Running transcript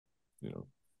you know.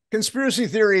 Conspiracy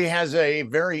theory has a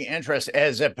very as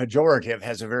a pejorative,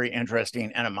 has a very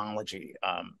interesting etymology.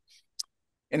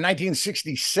 In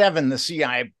 1967, the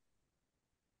CIA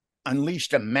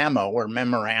unleashed a memo or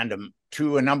memorandum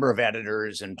to a number of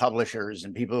editors and publishers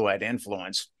and people who had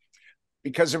influence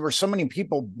because there were so many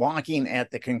people balking at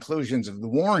the conclusions of the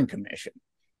Warren Commission.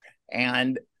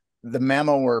 And the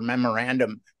memo or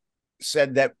memorandum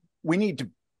said that we need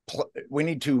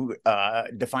to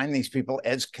define these people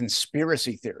as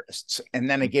conspiracy theorists. And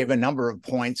then it gave a number of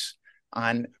points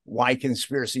on why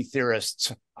conspiracy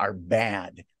theorists are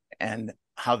bad and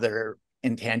how their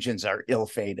intentions are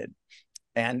ill-fated.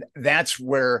 And that's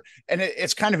where, and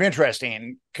it's kind of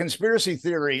interesting, conspiracy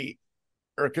theory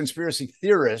or conspiracy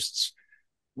theorists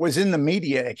was in the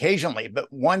media occasionally, but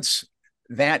once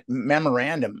that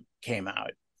memorandum came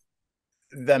out,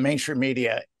 the mainstream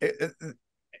media,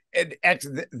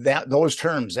 those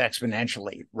terms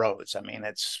exponentially rose. I mean,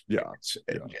 it's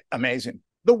amazing.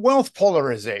 The wealth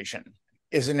polarization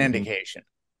is an indication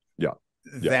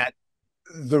that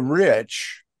the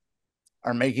rich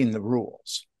are making the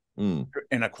rules in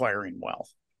acquiring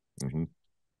wealth.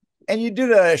 And you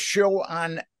did a show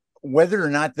on whether or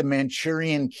not the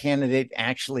Manchurian Candidate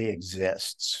actually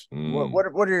exists. What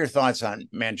are your thoughts on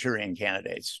Manchurian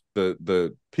candidates?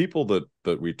 The people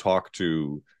that we talked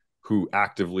to who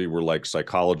actively were like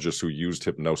psychologists who used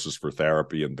hypnosis for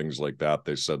therapy and things like that,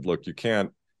 they said, look, you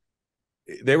can't,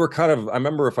 they were kind of, I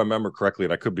remember, if I remember correctly,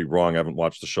 and I could be wrong, I haven't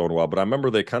watched the show in a while, but I remember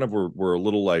they kind of were a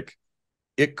little like,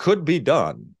 it could be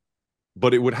done,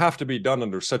 but it would have to be done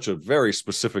under such a very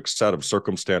specific set of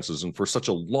circumstances and for such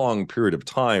a long period of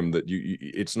time that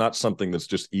it's not something that's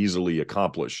just easily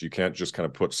accomplished. You can't just kind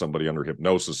of put somebody under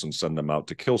hypnosis and send them out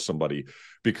to kill somebody,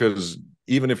 because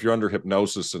even if you're under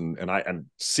hypnosis and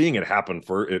seeing it happen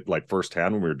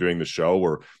firsthand when we were doing the show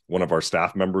where one of our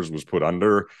staff members was put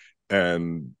under,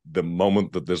 and the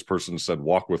moment that this person said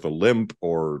walk with a limp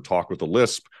or talk with a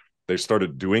lisp, they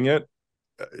started doing it,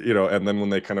 and then when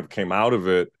they kind of came out of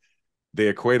it, they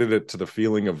equated it to the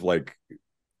feeling of like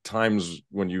times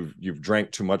when you've drank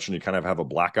too much and you kind of have a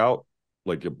blackout,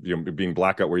 like being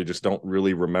blackout where you just don't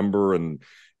really remember. And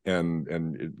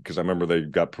because I remember they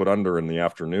got put under in the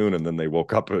afternoon and then they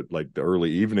woke up at like the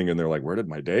early evening and they're like, where did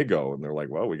my day go? And they're like,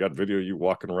 well, we got video of you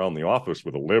walking around the office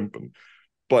with a limp.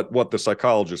 But what the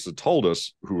psychologist had told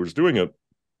us who was doing it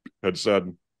had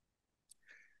said,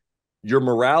 your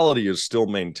morality is still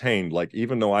maintained. Like,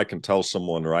 even though I can tell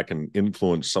someone or I can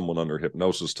influence someone under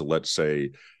hypnosis to, let's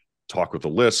say, talk with a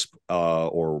lisp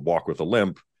or walk with a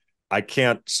limp, I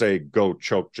can't say, go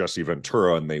choke Jesse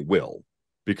Ventura, and they will,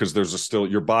 because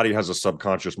your body has a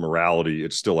subconscious morality.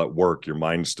 It's still at work. Your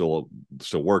mind's still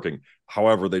working.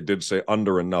 However, they did say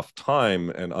under enough time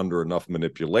and under enough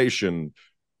manipulation,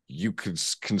 you could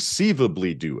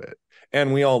conceivably do it.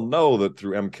 And we all know that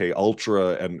through MK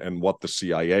Ultra and what the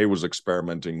CIA was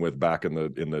experimenting with back in the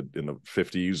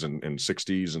 50s and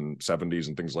 60s and 70s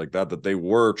and things like that, that they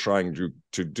were trying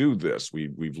to do this.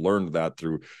 We've learned that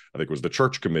through, I think it was the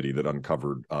Church Committee that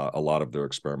uncovered a lot of their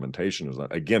experimentation.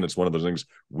 Again, it's one of those things,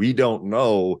 we don't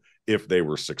know if they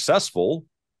were successful,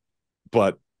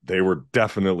 but they were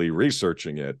definitely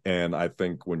researching it. And I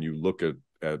think when you look at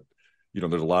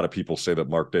there's a lot of people say that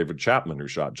Mark David Chapman, who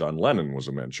shot John Lennon, was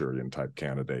a Manchurian type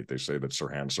candidate. They say that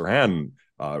Sirhan Sirhan,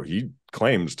 he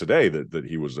claims today that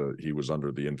he was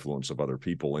under the influence of other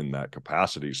people in that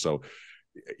capacity. So,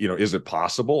 is it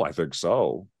possible? I think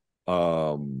so.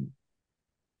 But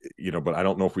I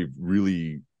don't know if we've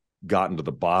really gotten to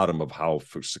the bottom of how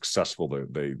successful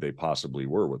they possibly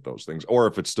were with those things, or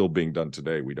if it's still being done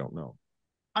today. We don't know.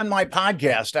 On my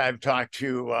podcast, I've talked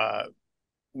to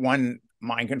one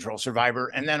mind control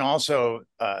survivor, and then also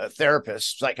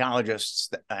therapists, psychologists,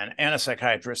 and a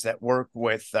psychiatrist that work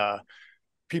with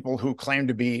people who claim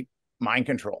to be mind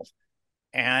controlled.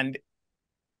 And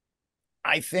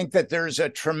I think that there's a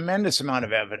tremendous amount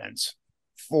of evidence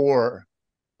for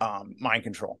mind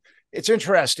control. It's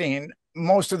interesting.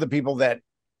 Most of the people that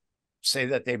say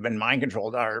that they've been mind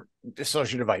controlled have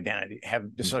dissociative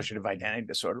identity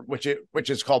disorder, which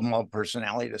is called multiple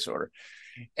personality disorder.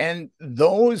 And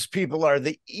those people are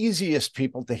the easiest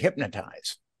people to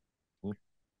hypnotize.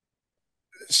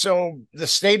 So the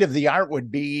state of the art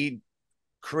would be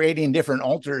creating different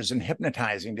alters and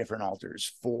hypnotizing different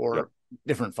alters for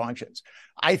different functions.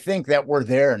 I think that we're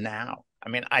there now. I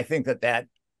mean, I think that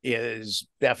is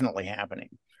definitely happening.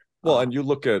 Well, and you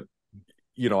look at,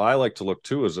 I like to look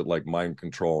too, is it like mind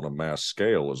control on a mass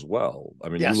scale as well? I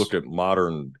mean, yes. You look at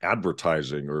modern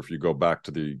advertising, or if you go back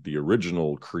to the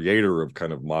original creator of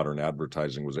kind of modern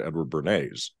advertising was Edward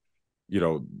Bernays.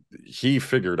 he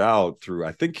figured out through,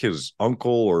 I think, his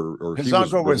uncle or His he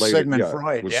was uncle was related, Sigmund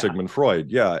Freud. was Yeah. Sigmund Freud.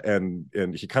 Yeah. And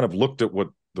he kind of looked at what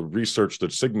the research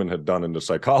that Sigmund had done into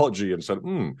psychology and said,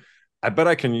 I bet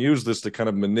I can use this to kind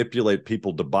of manipulate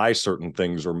people to buy certain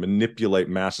things, or manipulate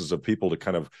masses of people to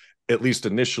kind of at least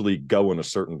initially go in a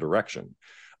certain direction.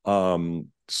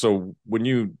 So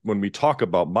when we talk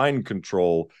about mind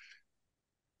control,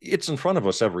 it's in front of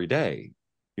us every day.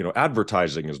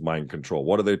 Advertising is mind control.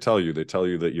 What do they tell you? They tell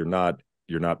you that you're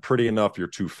not pretty enough, you're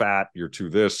too fat, you're too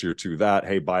this, you're too that.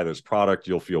 Hey, buy this product,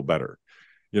 you'll feel better.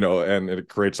 And it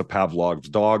creates a Pavlov's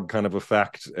dog kind of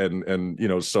effect.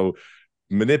 And so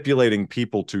manipulating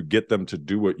people to get them to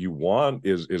do what you want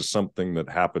is something that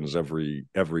happens every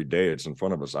day. It's in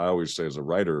front of us. I always say, as a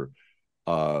writer,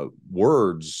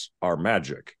 words are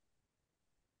magic.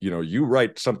 You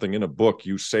write something in a book,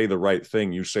 you say the right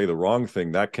thing, you say the wrong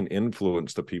thing, that can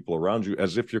influence the people around you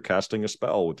as if you're casting a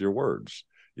spell with your words.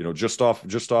 Just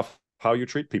off how you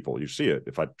treat people. You see it.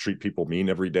 If I treat people mean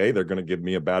every day, they're going to give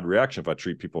me a bad reaction. If I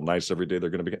treat people nice every day,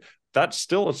 they're going to be. That's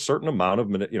still a certain amount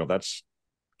of that's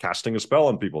casting a spell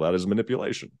on people. That is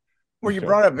manipulation. Well, you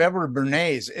brought up Edward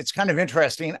Bernays. It's kind of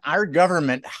interesting. Our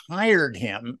government hired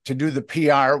him to do the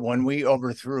PR when we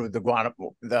overthrew the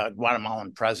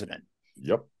Guatemalan president.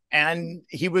 Yep. And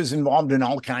he was involved in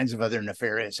all kinds of other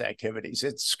nefarious activities.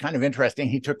 It's kind of interesting.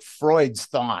 He took Freud's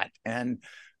thought, and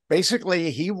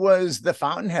basically he was the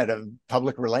fountainhead of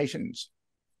public relations.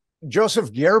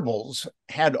 Joseph Goebbels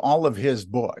had all of his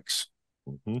books.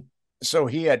 Mm-hmm. So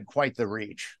he had quite the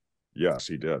reach. Yes,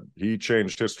 he did. He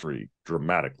changed history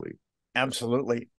dramatically. Absolutely.